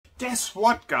Guess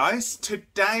what, guys?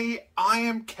 Today I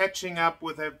am catching up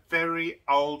with a very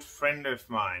old friend of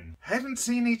mine. Haven't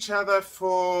seen each other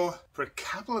for a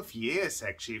couple of years,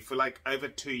 actually, for like over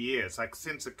 2 years, like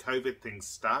since the COVID thing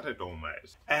started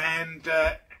almost. And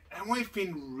we've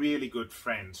been really good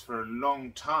friends for a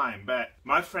long time, but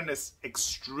my friend is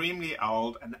extremely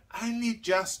old and only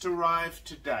just arrived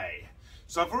today.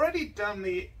 So I've already done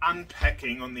the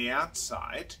unpacking on the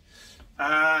outside,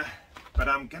 but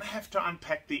I'm going to have to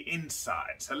unpack the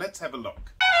inside. So let's have a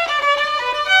look.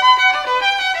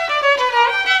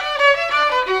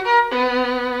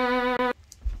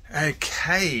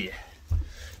 Okay,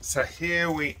 so here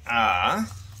we are.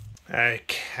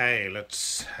 Okay,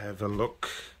 let's have a look.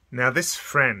 Now this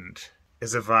friend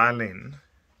is a violin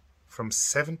from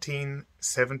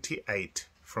 1778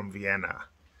 from Vienna.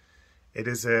 It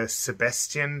is a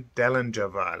Sebastian Dallinger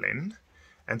violin,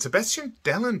 and Sebastian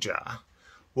Dallinger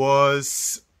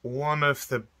was one of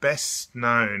the best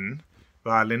known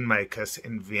violin makers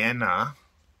in Vienna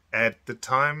at the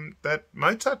time that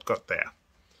Mozart got there.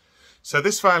 So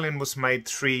this violin was made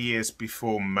 3 years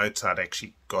before Mozart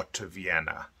actually got to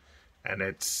Vienna, and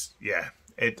it's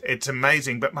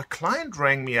amazing. But my client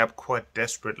rang me up quite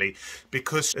desperately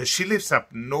because she lives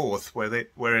up north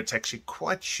where it's actually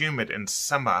quite humid in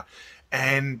summer.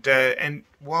 And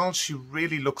while she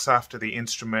really looks after the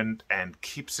instrument and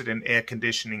keeps it in air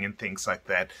conditioning and things like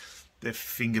that, the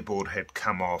fingerboard had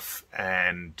come off,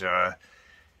 and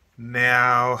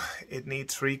now it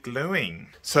needs re-gluing.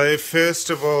 So first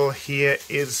of all, here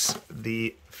is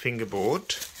the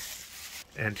fingerboard,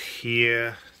 and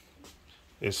here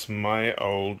is my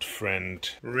old friend.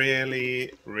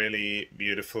 Really, really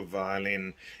beautiful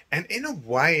violin. And in a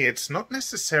way, it's not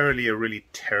necessarily a really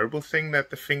terrible thing that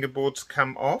the fingerboards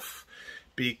come off,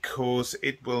 because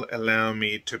it will allow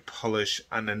me to polish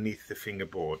underneath the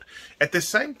fingerboard. At the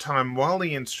same time, while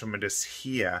the instrument is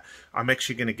here, I'm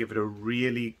actually going to give it a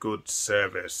really good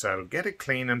service. So I'll get it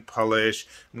clean and polished.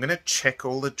 I'm going to check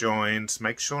all the joints,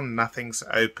 make sure nothing's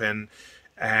open,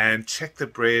 and check the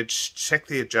bridge, check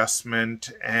the adjustment,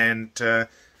 and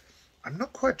I'm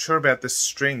not quite sure about the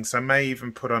strings. I may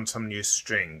even put on some new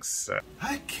strings.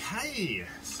 Okay,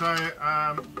 so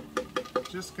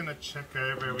just gonna check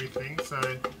over everything.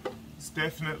 So it's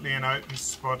definitely an open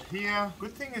spot here.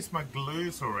 Good thing is my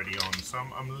glue's already on, so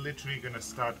I'm literally gonna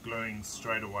start gluing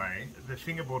straight away. The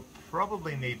fingerboard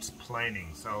probably needs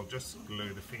planing, so I'll just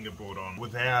glue the fingerboard on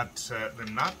without the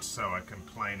nut so I can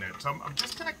plane it. So I'm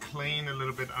just gonna clean a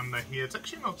little bit under here. It's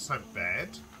actually not so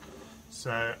bad.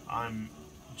 So I'm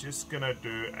just gonna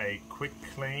do a quick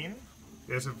clean.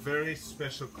 There's a very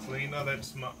special cleaner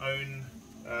that's my own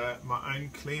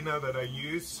cleaner that I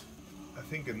use. I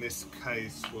think in this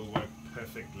case will work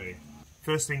perfectly.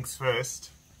 First things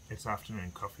first, it's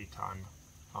afternoon coffee time.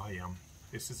 Oh yum.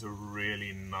 This is a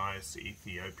really nice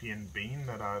Ethiopian bean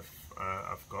that I've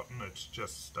gotten. It's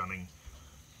just stunning.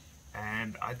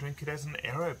 And I drink it as an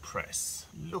AeroPress.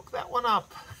 Look that one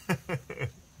up.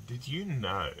 Did you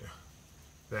know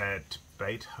that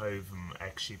Beethoven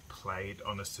actually played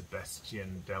on a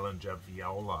Sebastian Dallinger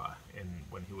viola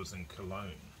when he was in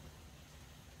Cologne?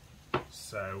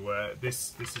 So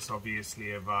this is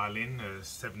obviously a violin,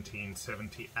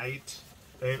 1778.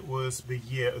 It was the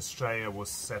year Australia was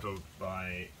settled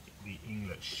by the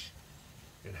English.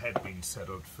 It had been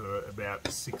settled for about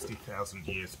 60,000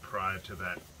 years prior to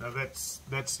that. Now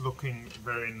that's looking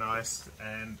very nice,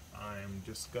 and I'm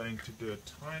just going to do a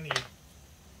tiny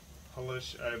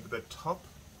polish over the top.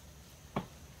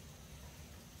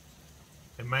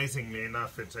 Amazingly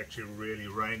enough, it's actually really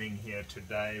raining here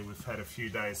today. We've had a few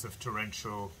days of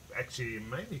torrential, actually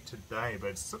mainly today,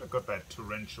 but it's sort of got that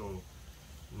torrential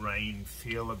rain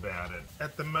feel about it.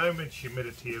 At the moment,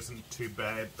 humidity isn't too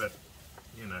bad, but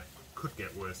you know, could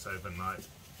get worse overnight.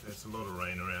 There's a lot of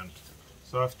rain around.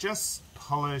 So I've just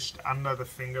polished under the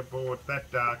fingerboard. That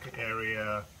dark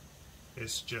area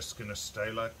is just going to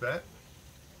stay like that.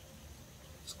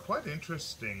 It's quite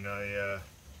interesting. Yeah,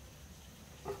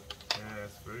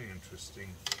 it's very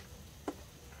interesting.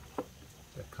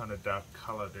 That kind of dark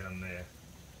color down there.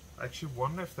 I actually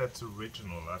wonder if that's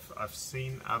original. I've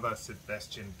seen other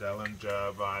Sebastian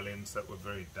Dallinger violins that were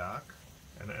very dark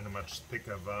and a much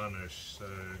thicker varnish. So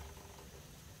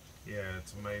yeah,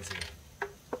 it's amazing.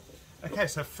 Okay,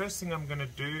 so first thing I'm going to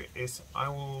do is I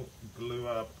will glue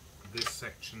up this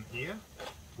section here,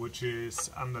 which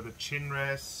is under the chin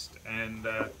rest, and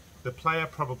the player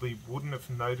probably wouldn't have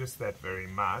noticed that very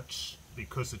much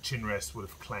because the chin rest would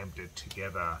have clamped it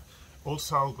together.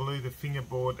 Also, I'll glue the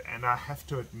fingerboard, and I have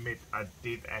to admit I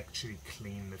did actually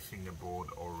clean the fingerboard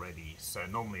already. So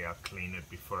normally I clean it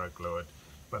before I glue it,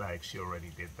 but I actually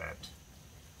already did that.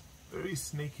 very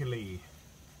sneakily,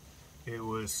 it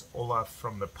was Olaf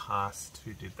from the past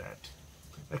who did that.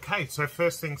 Okay, so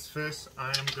first things first, I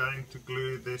am going to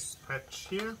glue this patch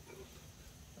here.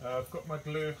 I've got my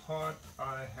glue hot,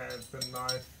 I have the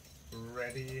knife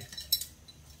ready,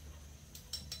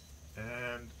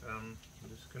 and I'm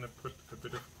just going to put a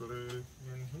bit of glue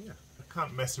in here. I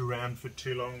can't mess around for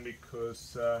too long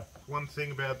because one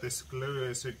thing about this glue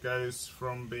is it goes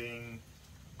from being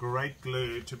great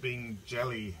glue to being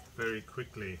jelly very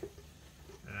quickly,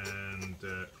 and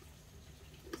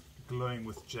gluing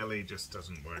with jelly just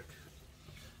doesn't work.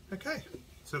 Okay,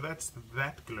 so that's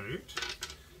that glued,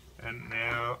 and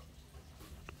now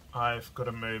I've got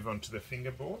to move on to the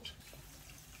fingerboard.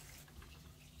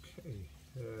 Okay,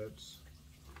 let's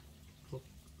put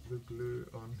the glue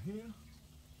on here.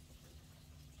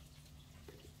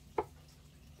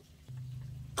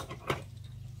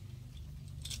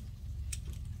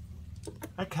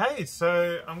 Okay,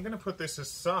 so I'm going to put this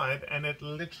aside, and it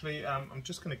literally, I'm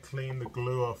just going to clean the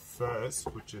glue off first,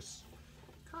 which is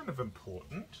kind of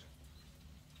important.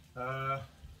 And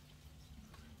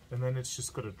then it's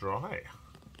just got to dry.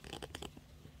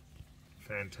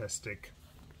 Fantastic.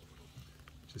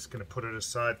 Just going to put it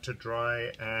aside to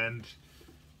dry, and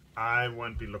I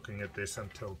won't be looking at this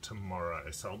until tomorrow,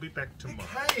 so I'll be back tomorrow.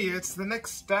 Okay, it's the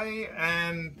next day,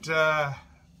 and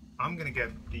I'm going to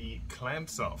get the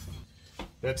clamps off.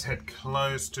 That's had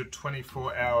close to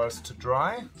 24 hours to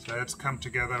dry, so it's come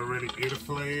together really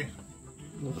beautifully.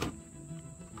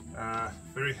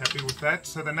 Very happy with that.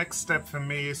 So the next step for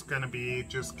me is going to be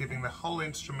just giving the whole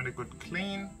instrument a good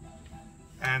clean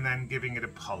and then giving it a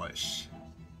polish.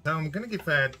 So I'm going to give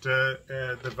that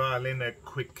the violin a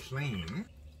quick clean.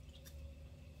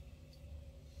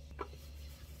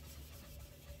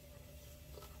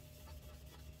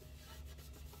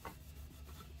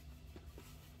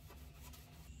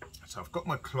 So I've got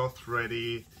my cloth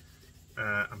ready.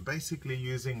 I'm basically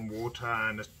using water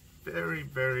and a very,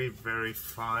 very, very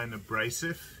fine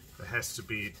abrasive. It has to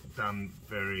be done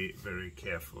very, very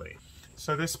carefully.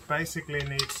 So this basically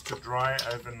needs to dry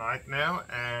overnight now,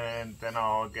 and then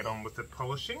I'll get on with the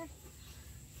polishing.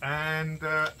 And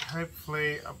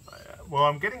hopefully, well,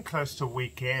 I'm getting close to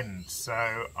weekend,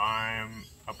 so I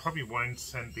probably won't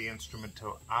send the instrument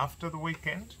till after the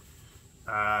weekend.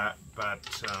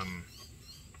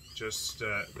 Just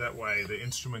that way the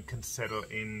instrument can settle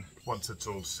in once it's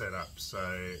all set up. So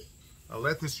I'll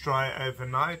let this dry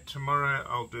overnight. Tomorrow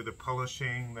I'll do the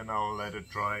polishing, then I'll let it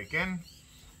dry again,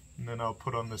 and then I'll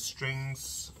put on the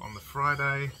strings on the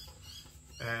Friday,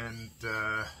 and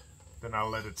then I'll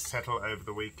let it settle over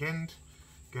the weekend,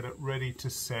 get it ready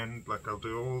to send. Like, I'll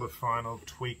do all the final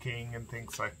tweaking and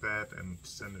things like that and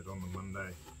send it on the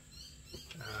Monday,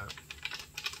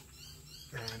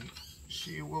 and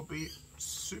she will be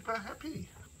super happy.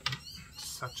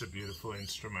 Such a beautiful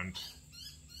instrument.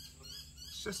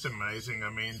 It's just amazing. I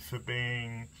mean, for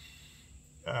being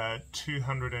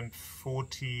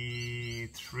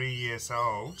 243 years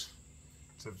old,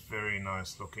 it's a very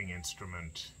nice looking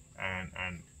instrument,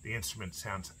 and the instrument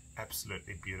sounds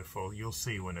absolutely beautiful. You'll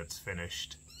see when it's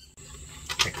finished.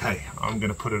 Okay, I'm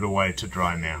going to put it away to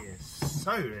dry now.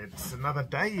 So it's another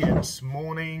day. It's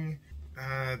morning.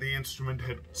 The instrument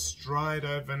had dried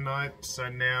overnight, so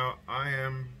now I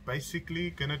am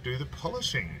basically going to do the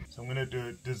polishing. So I'm going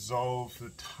to dissolve the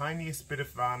tiniest bit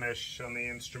of varnish on the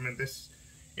instrument. This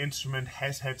instrument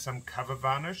has had some cover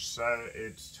varnish, so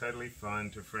it's totally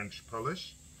fine to French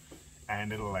polish,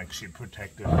 and it'll actually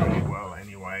protect it really well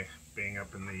anyway, being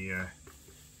up in the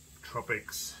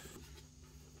tropics.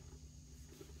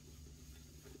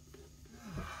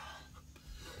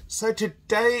 So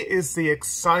today is the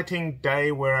exciting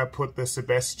day where I put the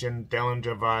Sebastian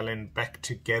Dallinger violin back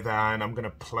together, and I'm going to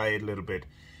play a little bit,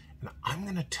 and I'm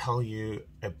going to tell you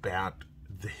about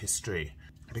the history,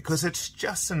 because it's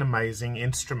just an amazing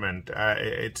instrument.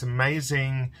 It's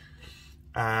amazing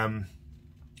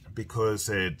because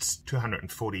it's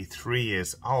 243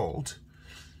 years old,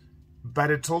 but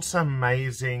it's also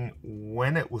amazing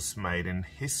when it was made in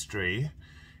history,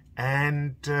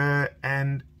 and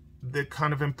the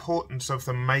kind of importance of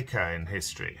the maker in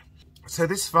history. So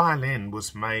this violin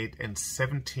was made in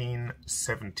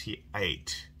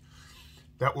 1778.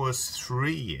 That was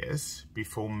 3 years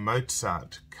before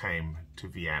Mozart came to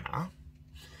Vienna.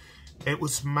 It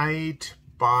was made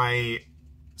by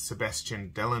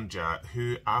Sebastian Dallinger,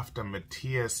 who, after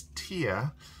Matthias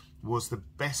Thier, was the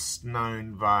best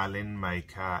known violin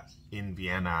maker in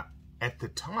Vienna at the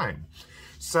time.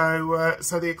 So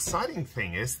the exciting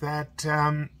thing is that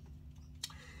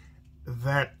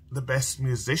that the best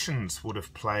musicians would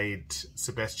have played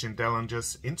Sebastian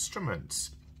Dallinger's instruments.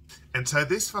 And so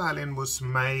this violin was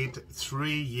made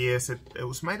 3 years, it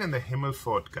was made in the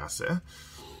Himmelpfortgasse,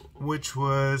 which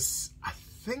was, I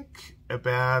think,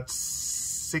 about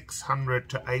 600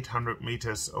 to 800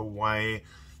 meters away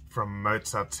from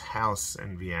Mozart's house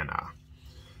in Vienna.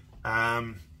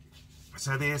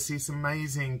 So there's these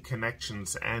amazing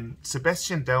connections, and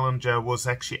Sebastian Dallinger was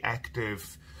actually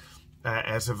active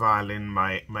as a violin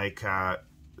maker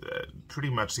pretty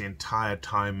much the entire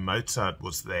time Mozart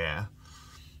was there.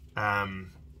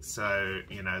 So,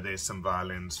 you know, there's some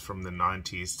violins from the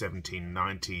 90s,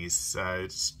 1790s, so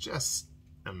it's just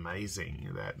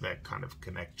amazing, that kind of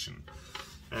connection.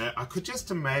 I could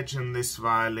just imagine this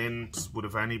violin would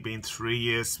have only been 3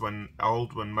 years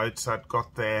old when Mozart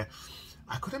got there.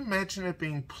 I could imagine it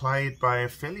being played by a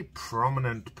fairly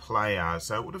prominent player,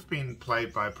 so it would have been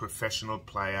played by a professional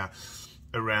player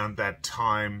around that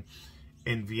time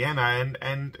in Vienna,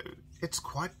 and it's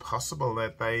quite possible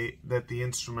that the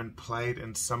instrument played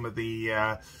in some of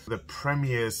the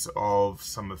premieres of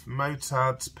some of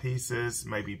Mozart's pieces,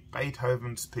 maybe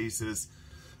Beethoven's pieces,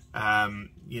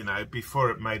 you know,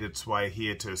 before it made its way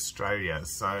here to Australia.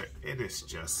 So it is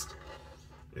just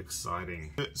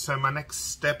exciting. So my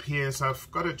next step here is I've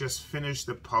got to just finish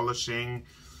the polishing,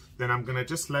 then I'm going to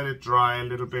just let it dry a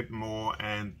little bit more,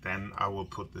 and then I will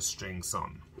put the strings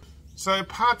on. So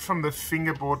apart from the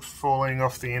fingerboard falling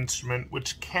off the instrument,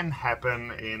 which can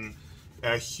happen in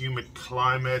a humid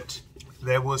climate,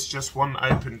 there was just one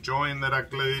open join that I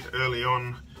glued early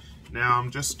on. Now I'm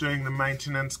just doing the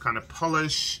maintenance kind of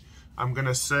polish. I'm going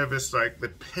to service like the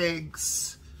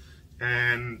pegs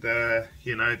and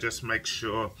you know, just make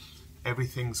sure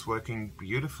everything's working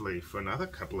beautifully for another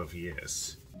couple of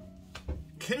years.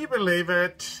 Can you believe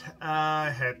it?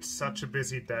 I had such a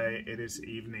busy day. It is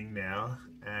evening now,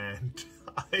 and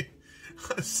I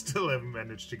still haven't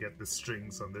managed to get the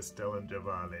strings on this Dallinger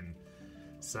violin.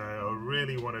 So I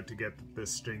really wanted to get the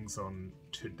strings on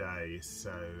today,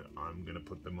 so I'm going to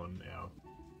put them on now.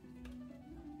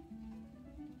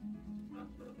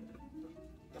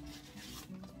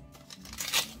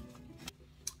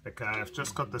 Okay, I've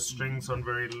just got the strings on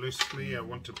very loosely. I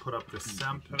want to put up the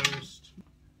soundpost.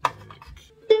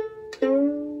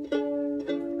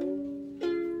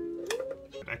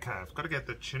 Okay, I've got to get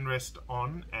the chin rest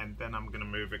on, and then I'm going to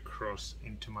move across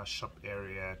into my shop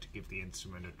area to give the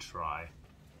instrument a try.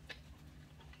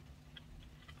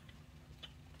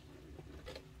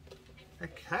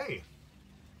 Okay,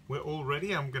 we're all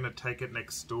ready. I'm going to take it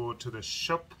next door to the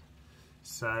shop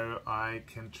so I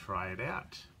can try it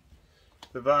out.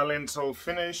 The violin's all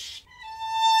finished.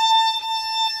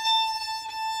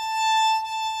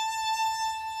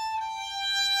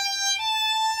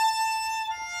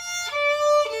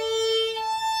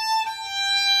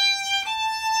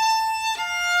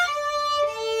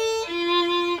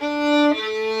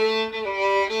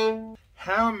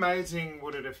 How amazing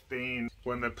would it have been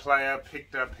when the player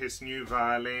picked up his new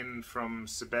violin from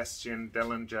Sebastian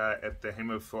Dallinger at the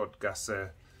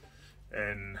Himmelpfortgasse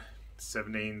in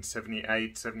 1778,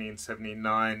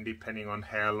 1779, depending on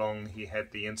how long he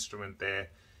had the instrument there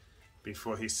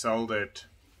before he sold it.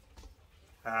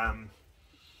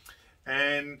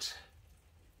 And,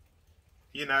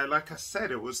 you know, like I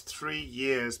said, it was 3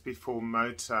 years before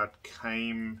Mozart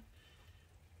came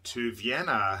to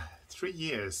Vienna. 3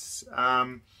 years.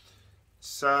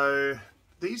 So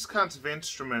these kinds of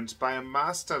instruments by a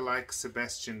master like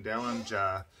Sebastian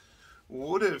Dallinger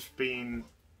would have been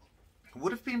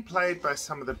played by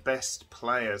some of the best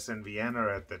players in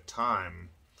Vienna at the time.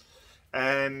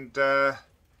 And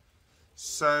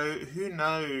so who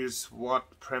knows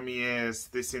what premieres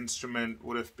this instrument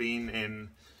would have been in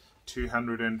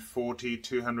 240,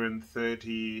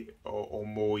 230 or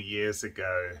more years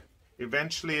ago.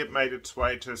 Eventually it made its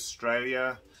way to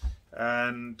Australia,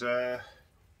 and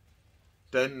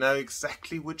don't know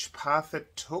exactly which path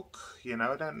it took. You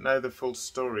know, I don't know the full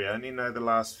story. I only know the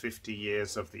last 50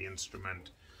 years of the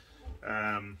instrument.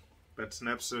 But it's an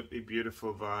absolutely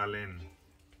beautiful violin.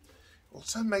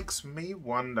 Also makes me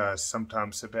wonder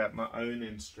sometimes about my own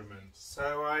instruments.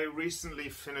 So I recently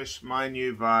finished my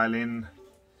new violin,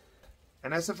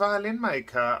 and as a violin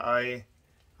maker, I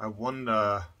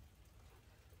wonder,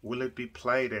 will it be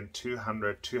played in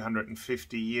 200,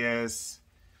 250 years?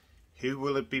 Who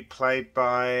will it be played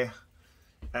by?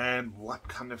 And what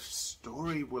kind of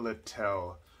story will it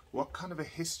tell? What kind of a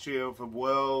history of a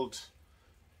world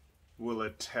will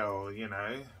it tell? You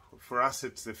know, for us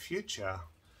it's the future.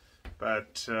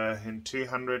 But in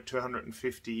 200,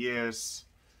 250 years,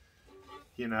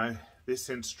 you know, this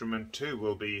instrument too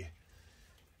will be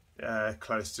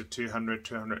close to 200,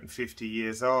 250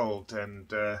 years old,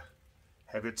 and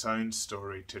have its own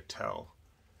story to tell.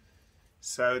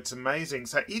 So it's amazing.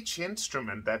 So each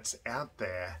instrument that's out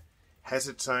there has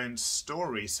its own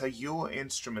story. So your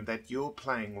instrument that you're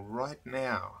playing right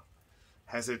now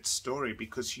has its story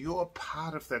because you're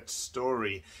part of that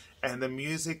story, and the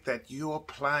music that you're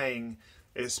playing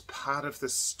is part of the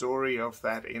story of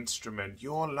that instrument.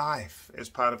 Your life is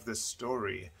part of this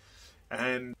story.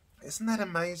 And isn't that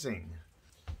amazing?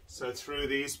 So through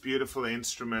these beautiful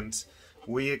instruments,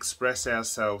 we express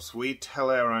ourselves, we tell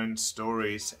our own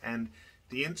stories, and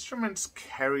the instruments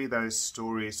carry those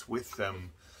stories with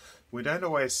them. We don't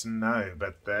always know,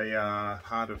 but they are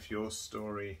part of your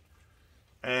story.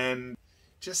 And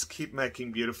just keep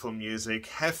making beautiful music,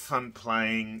 have fun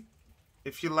playing.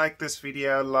 If you like this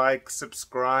video, like,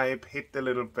 subscribe, hit the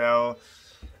little bell.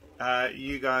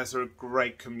 You guys are a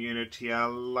great community. I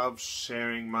love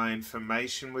sharing my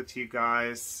information with you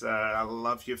guys. I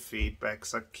love your feedback,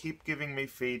 so keep giving me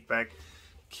feedback.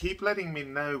 Keep letting me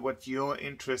know what you're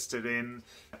interested in.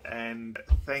 And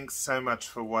thanks so much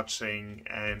for watching.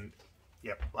 And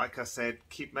yep, like I said,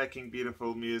 keep making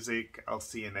beautiful music. I'll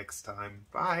see you next time.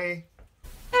 Bye.